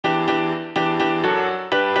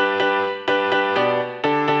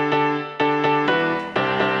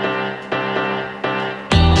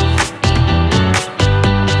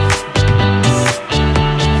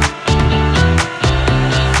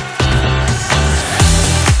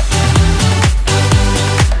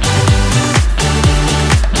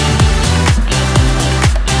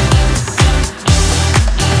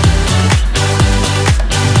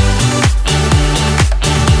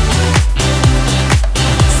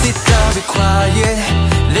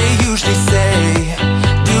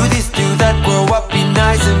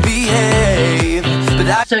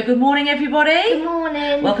So good morning everybody. Good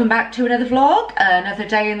morning. Welcome back to another vlog, another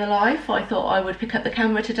day in the life. I thought I would pick up the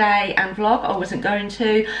camera today and vlog. I wasn't going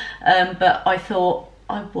to, but I thought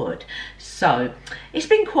I would. So it's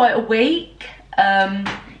been quite a week. Yes.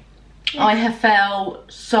 I have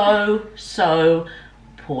felt so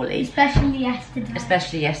poorly. Especially yesterday.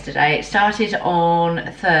 Especially yesterday. It started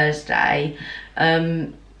on Thursday.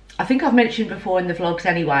 I think I've mentioned before in the vlogs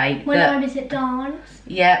anyway. When I was at dance.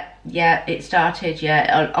 Yeah, it started,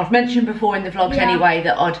 yeah. I've mentioned before in the vlogs anyway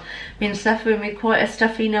that I'd been suffering with quite a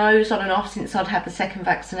stuffy nose on and off since I'd had the second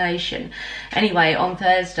vaccination. Anyway, on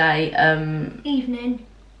Thursday... evening.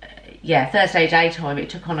 Yeah, Thursday daytime,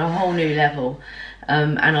 it took on a whole new level.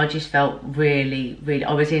 And I just felt really...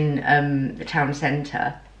 I was in the town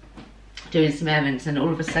centre doing some errands, and all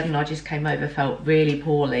of a sudden I just came over, felt really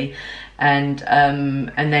poorly, and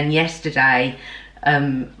then yesterday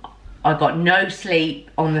I got no sleep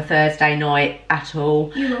on the Thursday night at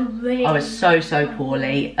all. You were really... I was so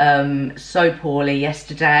poorly, so poorly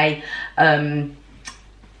yesterday.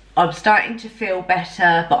 I'm starting to feel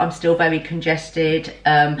better, but I'm still very congested.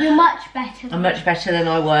 You're much better. I'm much better than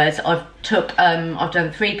I was. I've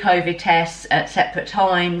done 3 COVID tests at separate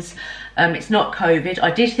times. It's not COVID.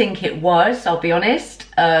 I did think it was, I'll be honest,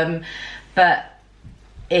 but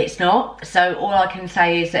it's not. So all I can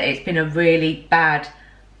say is that it's been a really bad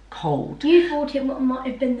cold. You thought it might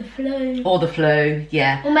have been the flu. Or the flu,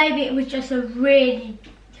 yeah. Or maybe it was just a really,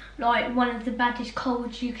 like, one of the baddest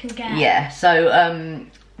colds you can get. Yeah,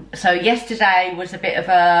 so yesterday was a bit of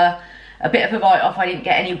a write-off. I didn't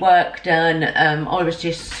get any work done. I was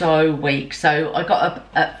just so weak. So I got up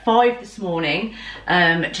at 5 this morning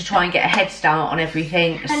to try and get a head start on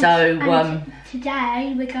everything. And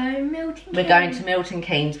today we're going Milton Keynes. We're going to Milton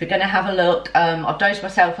Keynes. We're going to have a look. I've dosed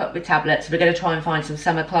myself up with tablets. We're going to try and find some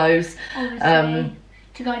summer clothes. Obviously.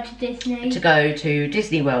 To go to Disney. To go to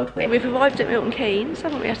Disney World with. We've arrived at Milton Keynes,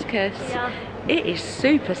 haven't we, Atticus? Yeah. It is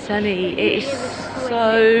super sunny. It is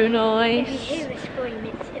so nice. If you hear a scream,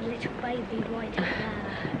 it's a little baby right up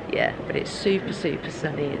there. Yeah, but it's super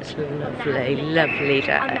sunny. It's lovely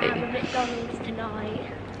day. I'm having a McDonald's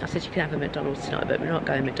tonight. I said you can have a McDonald's tonight, but we're not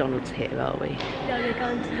going McDonald's here, are we? No, we're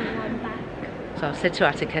going to the one back. So I said to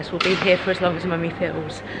Atticus, we'll be here for as long as Mummy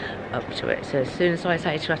feels up to it. So as soon as I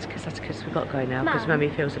say to Atticus, we've got to go now because Mummy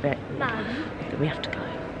feels a bit, then we have to go.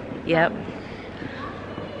 Yep.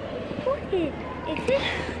 What is this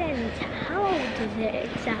centre? How old is it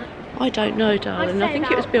exactly? I don't know, darling. I think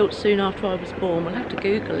it was built soon after I was born. We'll have to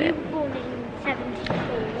Google it. You were born in 74.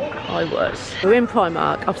 I was. We're in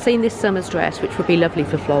Primark. I've seen this summer's dress, which would be lovely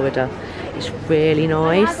for Florida. It's really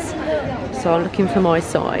nice. So I'm looking for my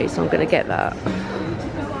size. I'm going to get that.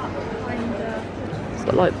 It's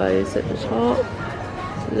got like bows at the top.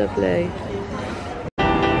 Lovely.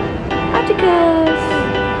 Atticus!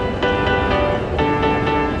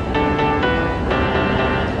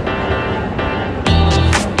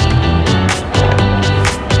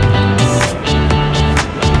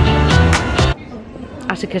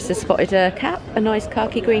 Atticus has spotted a cap, a nice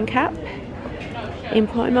khaki green cap in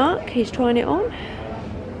Primark. He's trying it on.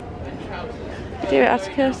 Do it,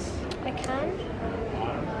 Atticus. I can.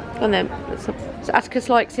 Go on then. So Atticus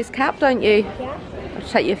likes his cap, don't you? Yeah. I'll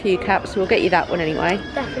take you a few caps, so we'll get you that one anyway.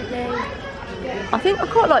 Definitely. I think I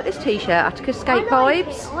quite like this t-shirt, Atticus. Skate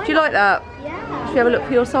vibes. Do you like that? Yeah. Should we have a look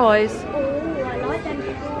for your size? Oh, I like them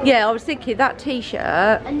shorts. Yeah, I was thinking that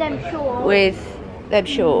t-shirt And them shorts. with them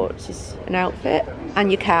shorts is an outfit. And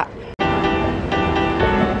your cap.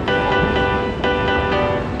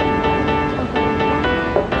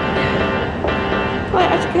 Right,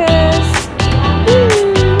 Atticus.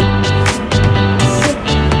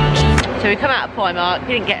 So we come out of Primark,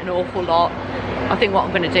 we didn't get an awful lot. I think what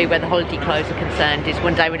I'm going to do where the holiday clothes are concerned is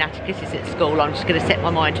one day when Atticus is at school, I'm just going to set my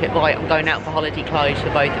mind to it, right, I'm going out for holiday clothes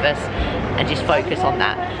for both of us and just focus on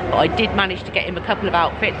that. But I did manage to get him a couple of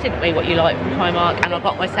outfits, didn't we, what you like from Primark, and I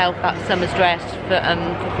got myself that summer's dress for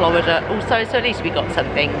Florida also, so at least we got some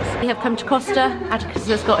things. We have come to Costa. Atticus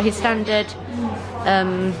has got his standard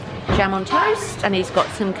jam on toast, and he's got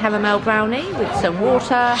some caramel brownie with some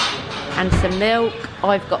water and some milk.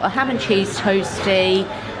 I've got a ham and cheese toastie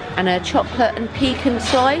and a chocolate and pecan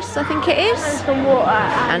slice, I think it is. And some water.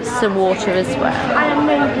 And some water as well. And a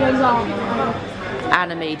medium latte.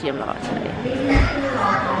 And a medium latte.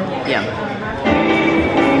 Yum.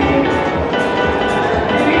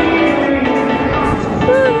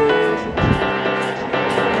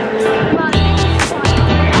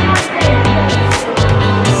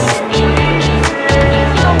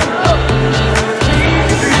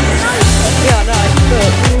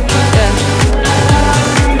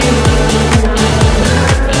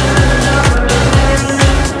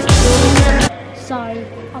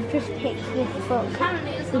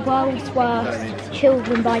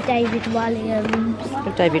 Poem by David Williams.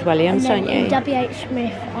 Of David Williams, And don't you? then in W.H.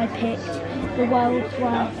 Smith, I picked The World's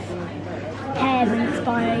Worst Parents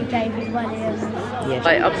by David Williams. Yeah.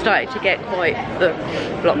 I'm starting to get quite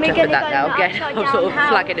blocked up with that now. Again, I'm sort of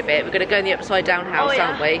flagging a bit. We're going to go in the upside down house,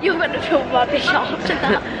 aren't we? You're going to feel rubbish after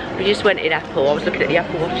that. We just went in Apple. I was looking at the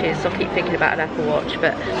Apple Watches, so I keep thinking about an Apple Watch.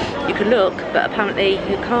 But you can look, but apparently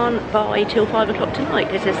you can't buy till 5 o'clock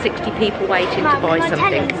tonight because there's 60 people waiting to buy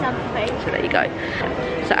something. So there you go.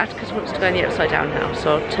 So Atticus wants to go in the upside down house,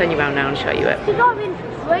 so I'll turn you around now and show you it.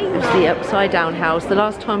 It's the upside down house. The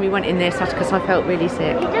last time we went in this, Atticus, I felt really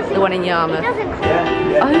sick. The one in Yarmouth. Oh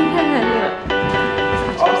yeah, look.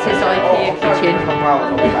 Atticus's IKEA kitchen.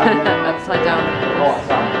 Upside down.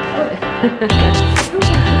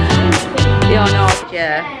 Yeah, I know.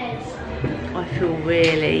 Yeah. I feel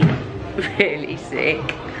really, really sick.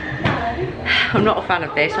 I'm not a fan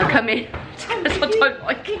of this. I come in because I don't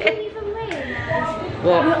like it.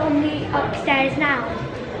 What? We're on the upstairs now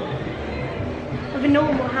of a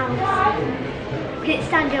normal house. It's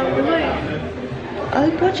standing on the roof. Oh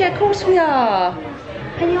god, yeah, of course we are.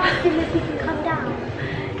 Can you ask him if he can come down?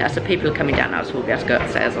 Yeah, so people are coming down now, so we'll be able to go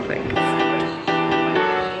upstairs, I think.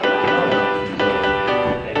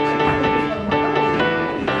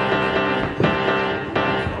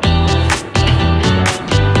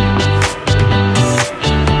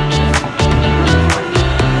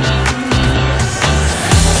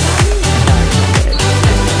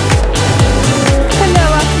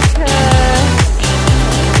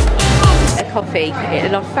 Coffee,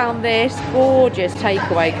 and I've found this gorgeous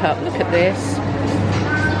takeaway cup. Look at this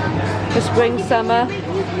for spring summer.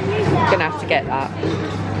 Gonna have to get that.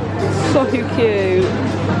 So cute.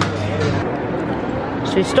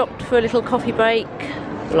 So we stopped for a little coffee break.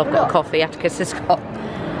 Well, I've got coffee. Atticus has got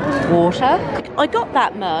water. I got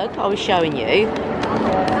that mug I was showing you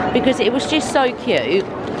because it was just so cute.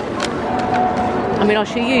 I mean, I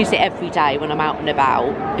shall use it every day when I'm out and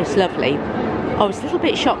about. It's lovely. I was a little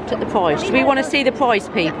bit shocked at the price. Do we want to see the price,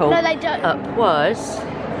 people? No, they don't. Up was...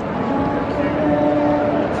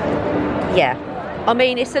 Yeah. I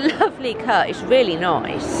mean, it's a lovely cut. It's really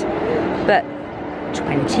nice. But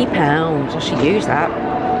 £20. I should use that.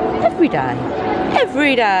 Every day.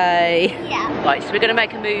 Every day. Yeah. Right, so we're going to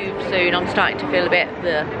make a move soon. I'm starting to feel a bit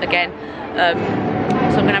again.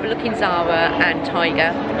 So I'm going to have a look in Zara and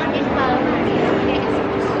Tiger.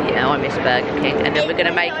 Yeah, I miss Burger King. And then we're going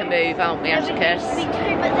to make a move, aren't we, Atticus? Me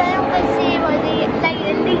too, but then I see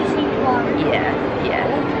the leasing one. Yeah,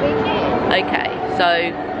 yeah. Okay, so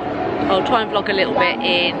I'll try and vlog a little bit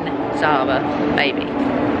in Zara, maybe.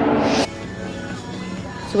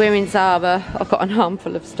 So we're in Zara. I've got an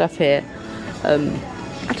armful of stuff here.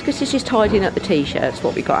 Atticus is just tidying up the t-shirts,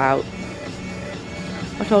 what we got out.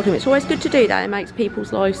 I told him it's always good to do that. It makes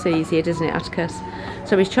people's lives easier, doesn't it, Atticus?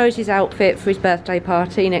 So he's chose his outfit for his birthday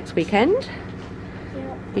party next weekend.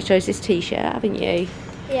 Yeah. You chose this t-shirt, haven't you?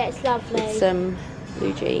 Yeah, it's lovely. With some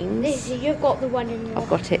blue jeans. You've got the one in I've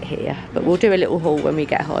got it here, but we'll do a little haul when we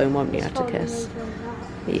get home, won't we, Atticus?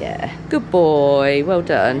 Yeah, good boy, well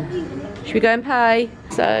done. Should we go and pay?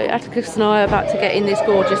 So Atticus and I are about to get in this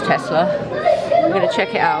gorgeous Tesla. We're going to check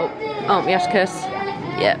it out, aren't we, Atticus?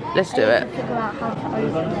 Yeah, let's do it. Figure out how to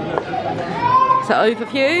open it. So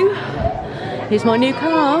overview. Here's my new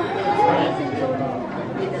car.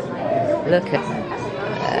 Look at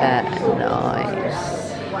that, nice.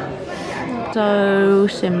 So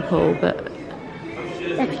simple, but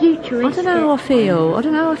They're futuristic. I don't know how I feel. I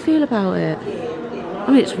don't know how I feel about it. I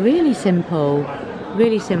mean, it's really simple.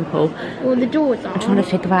 Really simple. Well, the doors are. I'm trying to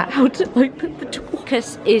figure out how to open the door.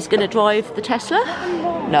 Atticus is going to drive the Tesla.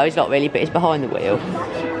 No, he's not really, but he's behind the wheel.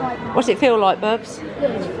 What's it feel like, Bubs?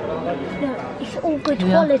 Good. Look, it's all good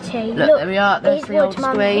quality. Look, there we are. There's the old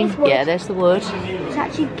screen. Yeah, there's the wood. It's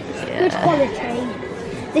actually good quality.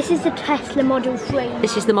 This is the Tesla Model 3.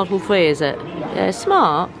 This is the Model 3, is it? Yeah,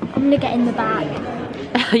 smart. I'm going to get in the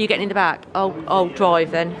back. Are you getting in the back? I'll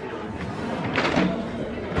drive then.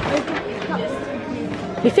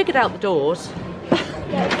 We figured out the doors.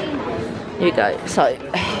 Here we go. So,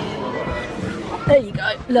 there you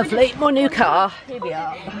go. Lovely. My new car. Here we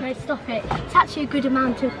are. No, stop it. It's actually a good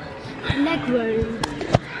amount of leg room.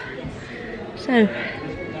 So,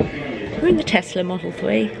 we're in the Tesla Model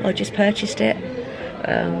 3. I just purchased it.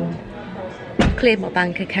 Cleared my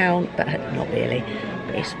bank account, but not really.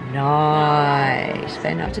 But it's nice.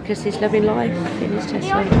 Ben Atticus is loving life in his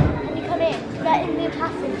Tesla. Can you come in? Let in the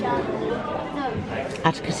passenger. No.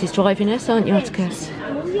 Atticus is driving us, aren't you, Atticus?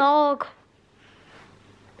 Dog.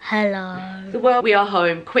 Hello. Well, we are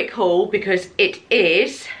home. Quick haul because it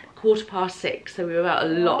is 6:15, so we were out a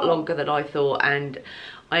lot longer than I thought, and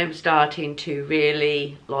I am starting to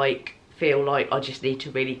really like feel like I just need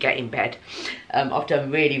to really get in bed. I've done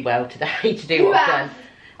really well today to do what I've done.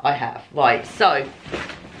 I have. Right, so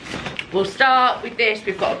we'll start with this.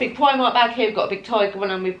 We've got a big Primark bag here, we've got a big Tiger one,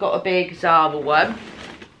 and we've got a big Zara one.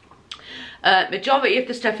 Majority of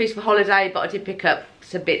the stuff is for holiday, but I did pick up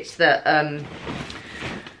some bits that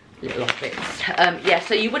little odd bits. Yeah,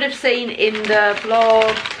 so you would have seen in the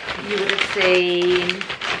vlog, you would have seen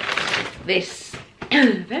this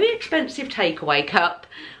very expensive takeaway cup,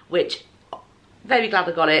 which very glad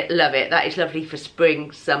I got it. Love it. That is lovely for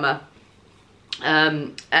spring, summer.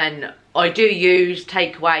 And I do use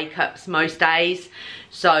takeaway cups most days,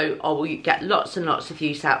 so I will get lots and lots of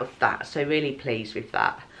use out of that. So really pleased with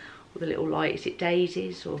that. With a little light, is it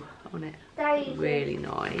daisies or on it? Daisies. Really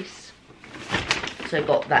nice. So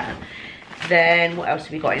got that. Then what else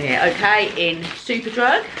have we got in here? Okay, in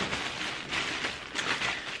Superdrug,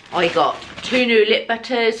 I got 2 new lip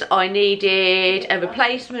butters. I needed a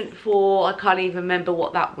replacement for, I can't even remember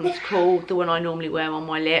what that one's called, the one I normally wear on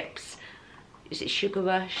my lips. Is it Sugar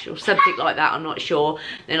Rush or something like that? I'm not sure.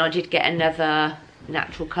 Then I did get another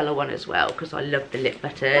natural colour one as well, because I love the lip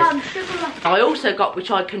butters. I also got,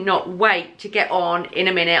 which I cannot wait to get on in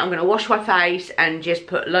a minute, I'm going to wash my face and just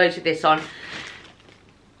put loads of this on.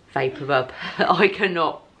 Vapor rub. I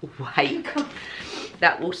cannot wait.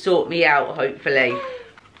 That will sort me out, hopefully.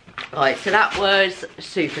 Right, so that was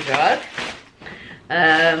Superdrug.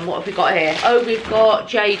 What have we got here? Oh, we've got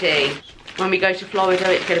JD. When we go to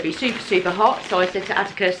Florida, it's going to be super, super hot. So I said to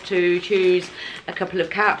Atticus to choose a couple of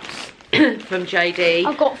caps from JD.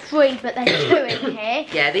 I've got 3, but there's 2 in here.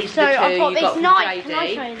 Yeah, these so are the 2 I've got you this got from Nike. JD. Can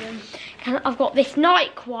I show them? I've got this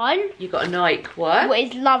Nike one. You got a Nike one.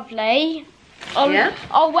 Which is lovely. Yeah.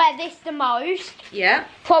 I'll wear this the most. Yeah.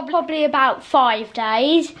 Probably about 5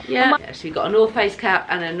 days. Yeah. So you've got a North Face cap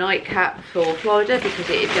and a Nike cap for Florida, because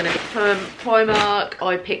it is going to be from Primark.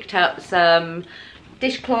 I picked up some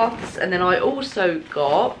dishcloths, and then I also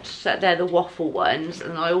got, so they're the waffle ones,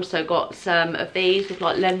 and I also got some of these with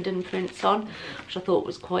like London prints on, which I thought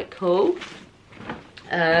was quite cool.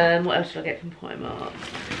 What else did I get from Primark?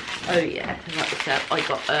 Oh yeah, I like this up. I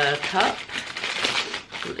got a cup.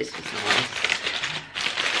 Oh, this was nice.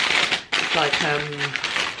 It's like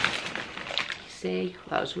see,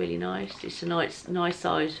 that was really nice. It's a nice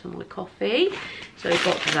size for my coffee. So I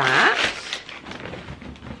got that.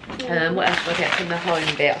 What else did I get from the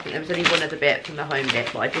home bit? I think there was only one other bit from the home bit,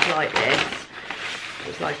 but I did like this. It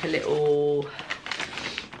was like a little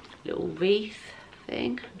wreath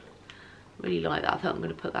thing. Really like that. I thought I'm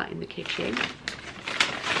going to put that in the kitchen.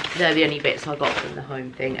 They're the only bits I got from the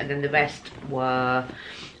home thing, and then the rest were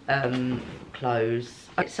clothes.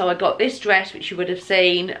 So I got this dress, which you would have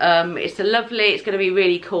seen. It's a lovely, it's going to be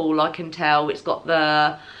really cool, I can tell. It's got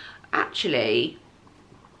the, actually,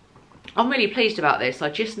 I'm really pleased about this. I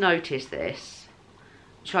just noticed this,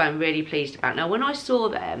 which I'm really pleased about. Now, when I saw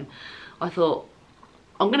them, I thought,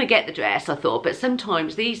 I'm going to get the dress, I thought, but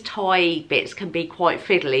sometimes these tie bits can be quite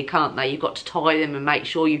fiddly, can't they? You've got to tie them and make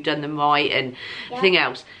sure you've done them right and everything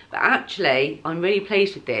else. But actually, I'm really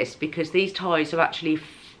pleased with this, because these ties are actually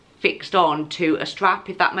fixed on to a strap,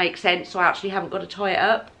 if that makes sense, so I actually haven't got to tie it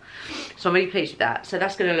up. So I'm really pleased with that. So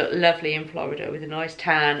that's going to look lovely in Florida with a nice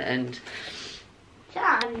tan and...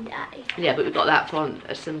 Yeah, but we've got that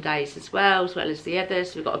for some days as well as the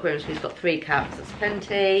others. So we've got a Grimsby's got 3 caps, that's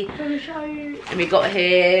plenty. And we got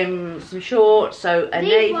him some shorts, so a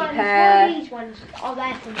navy pair. These ones are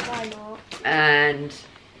there from Primark. And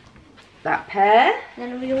that pair.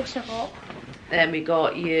 Then we also got. Then we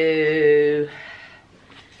got you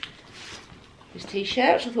this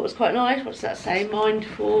t-shirt, which I thought was quite nice. What's that say?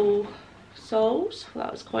 Mindful Souls. Well,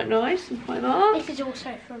 that was quite nice from Primark. This is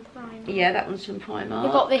also from Primark. Yeah, that one's from Primark.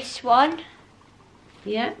 We've got this one.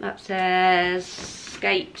 Yeah, that says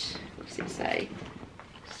skate. What does it say?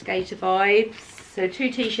 Skater vibes. So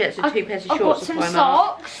 2 t-shirts and 2 pairs of shorts from Primark. I've got some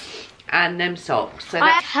socks. And them socks. So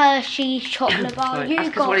I had Hershey's chocolate bar.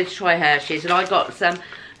 Right, I wanted to try Hershey's, and I got some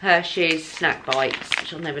Hershey's snack bites,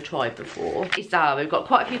 which I've never tried before. It's Zara. We've got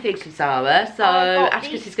quite a few things from Zara, so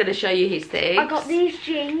Atticus is going to show you his things. I got these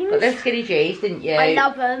jeans. Got them skinny jeans, didn't you? I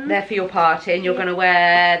love them. They're for your party, and you're going to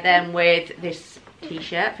wear them with this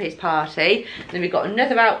t-shirt for his party. And then we've got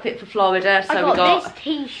another outfit for Florida. So we've got this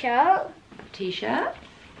t-shirt. T-shirt.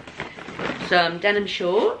 Some denim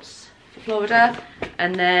shorts for Florida,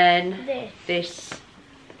 and then this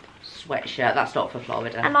sweatshirt. That's not for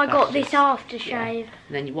Florida. And I got this aftershave. Yeah. And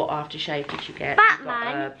then what aftershave did you get?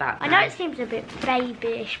 Batman. Batman. I know it seems a bit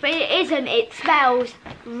babyish, but it isn't. It smells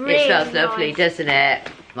really It smells lovely, nice. doesn't it?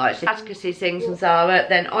 Right, so Atticus's things from Zara.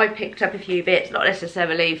 Then I picked up a few bits, not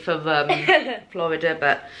necessarily for Florida,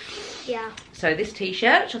 but yeah. So this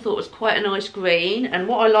t-shirt, which I thought was quite a nice green, and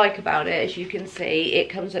what I like about it, as you can see, it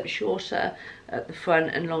comes up shorter at the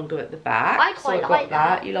front and longer at the back. I quite like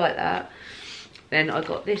that. You like that? Then I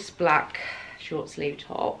got this black short sleeve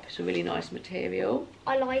top. It's a really nice material.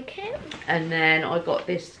 I like it. And then I got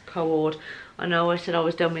this cord. I know I said I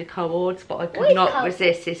was done with cords, but I could not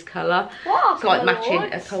resist this colour. What it's like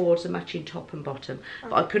matching, a cord's a matching top and bottom,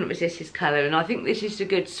 but I couldn't resist this colour, and I think this is a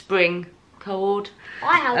good spring cord.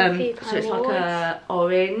 I have a few cords. So it's like a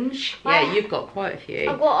orange. Yeah, you've got quite a few.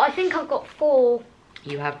 I think I've got 4.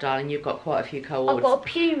 You have, darling. You've got quite a few cords. I've got a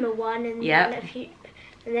Puma one and then a few,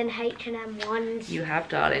 and then H&M ones. You have,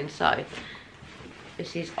 darling. So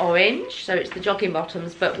this is orange, so it's the jogging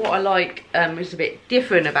bottoms, but what I like is a bit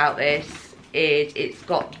different about this is it's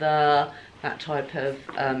got that type of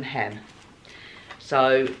hem.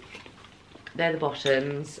 So they're the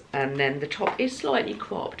bottoms, and then the top is slightly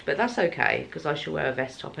cropped, but that's okay because I shall wear a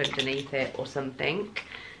vest top underneath it or something,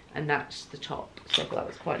 and that's the top. So I thought that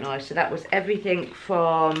was quite nice. So that was everything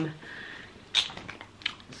from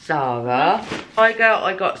Zara. I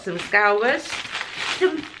got some scourers,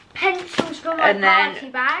 some pencils for my party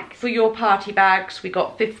bags. For your party bags, we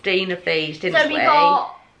got 15 of these, didn't we?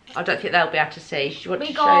 I don't think they'll be able to see. Do you want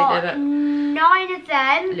to show them? 9 of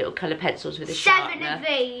them. Little colour pencils with a 7 sharpener. of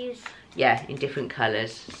these. Yeah, in different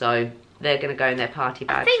colours. So they're going to go in their party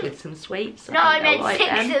bags with some sweets. No, I meant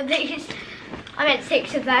 6 of these. I meant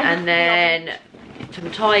 6 of them. And then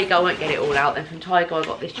from Tiger, I won't get it all out. Then from Tiger, I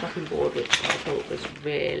got this chopping board, which I thought was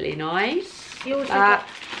really nice. You also got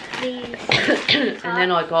these. And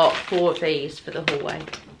then I got 4 of these for the hallway,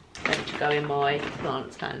 ready to go in my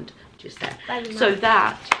plant stand just there. So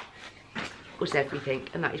that was everything,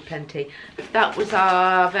 and that is plenty. That was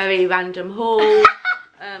our very random haul.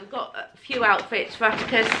 Got a few outfits for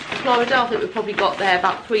Atticus, Florida. I think we've probably got there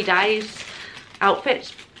about 3 days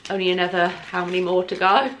outfits. Only another how many more to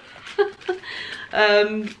go.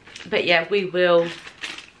 But yeah, we will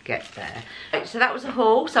get there. Right, so that was a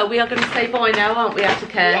haul. So we are going to say bye now, aren't we,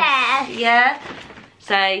 Atticus? Yeah. Yeah.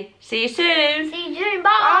 Say see you soon. See you soon.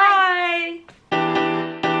 Bye. Bye.